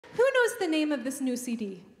Who knows the name of this new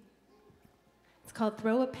CD? It's called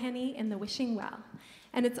Throw a Penny in the Wishing Well.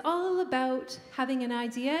 And it's all about having an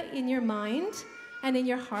idea in your mind and in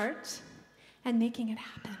your heart and making it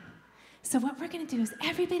happen. So what we're going to do is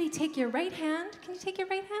everybody take your right hand. Can you take your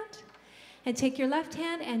right hand? And take your left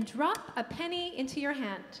hand and drop a penny into your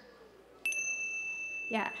hand.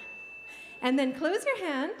 Yeah. And then close your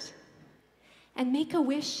hand and make a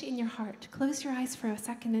wish in your heart. Close your eyes for a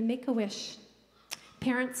second and make a wish.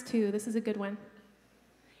 Parents too, this is a good one.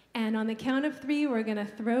 And on the count of 3, we're gonna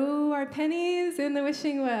throw our pennies in the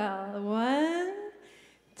wishing well. 1,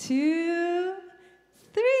 2,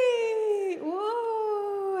 3.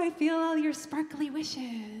 Whoa, I feel all your sparkly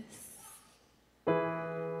wishes.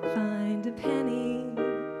 Find a penny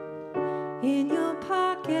in your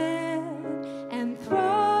pocket and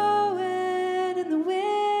throw it in the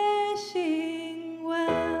wishing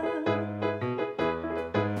well.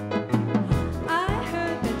 I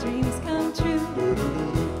heard that dreams come true.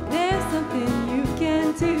 There's something you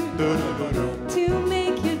can do to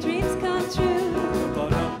make your dreams come true.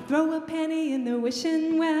 Throw a penny in the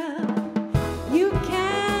wishing well. You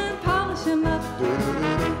can polish them up,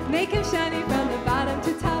 make them shiny from the bottom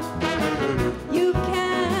to top. You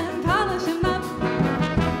can polish them up,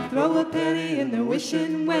 throw a penny in the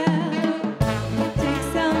wishing well. Take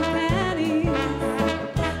some pennies,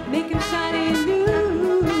 make them shiny and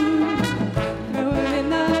new. Throw them in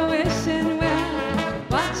the wishing well,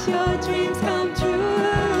 watch your dreams come true.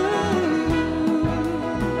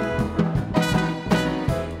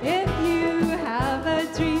 If you have a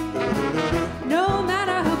dream, no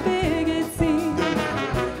matter how big it seems,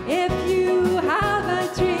 if you have a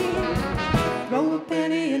dream, throw a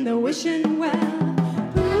penny in the wishing well.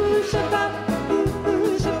 Ooh, shabab,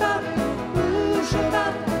 ooh, shabab, ooh,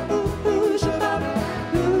 shabab, ooh, shabab,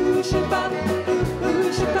 ooh, shabab,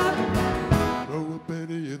 ooh, shabab. Throw a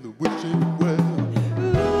penny in the wishing well.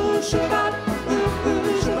 Ooh, shabab,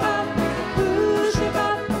 ooh, shabab, ooh,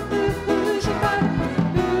 shabab, ooh, shabab,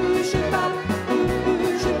 ooh, shabab,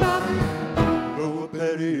 ooh, shabab. Throw a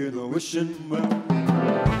penny in the wishing well.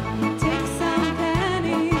 Take some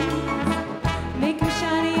pennies, make them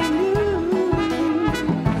shiny and new.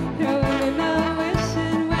 Throw them in the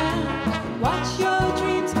wishing well, watch your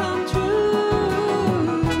dreams come true.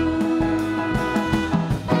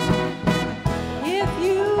 If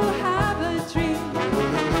you have a dream,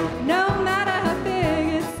 no matter how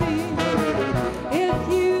big it seems, if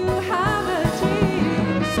you have a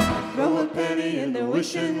dream, throw a penny in the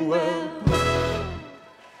wishing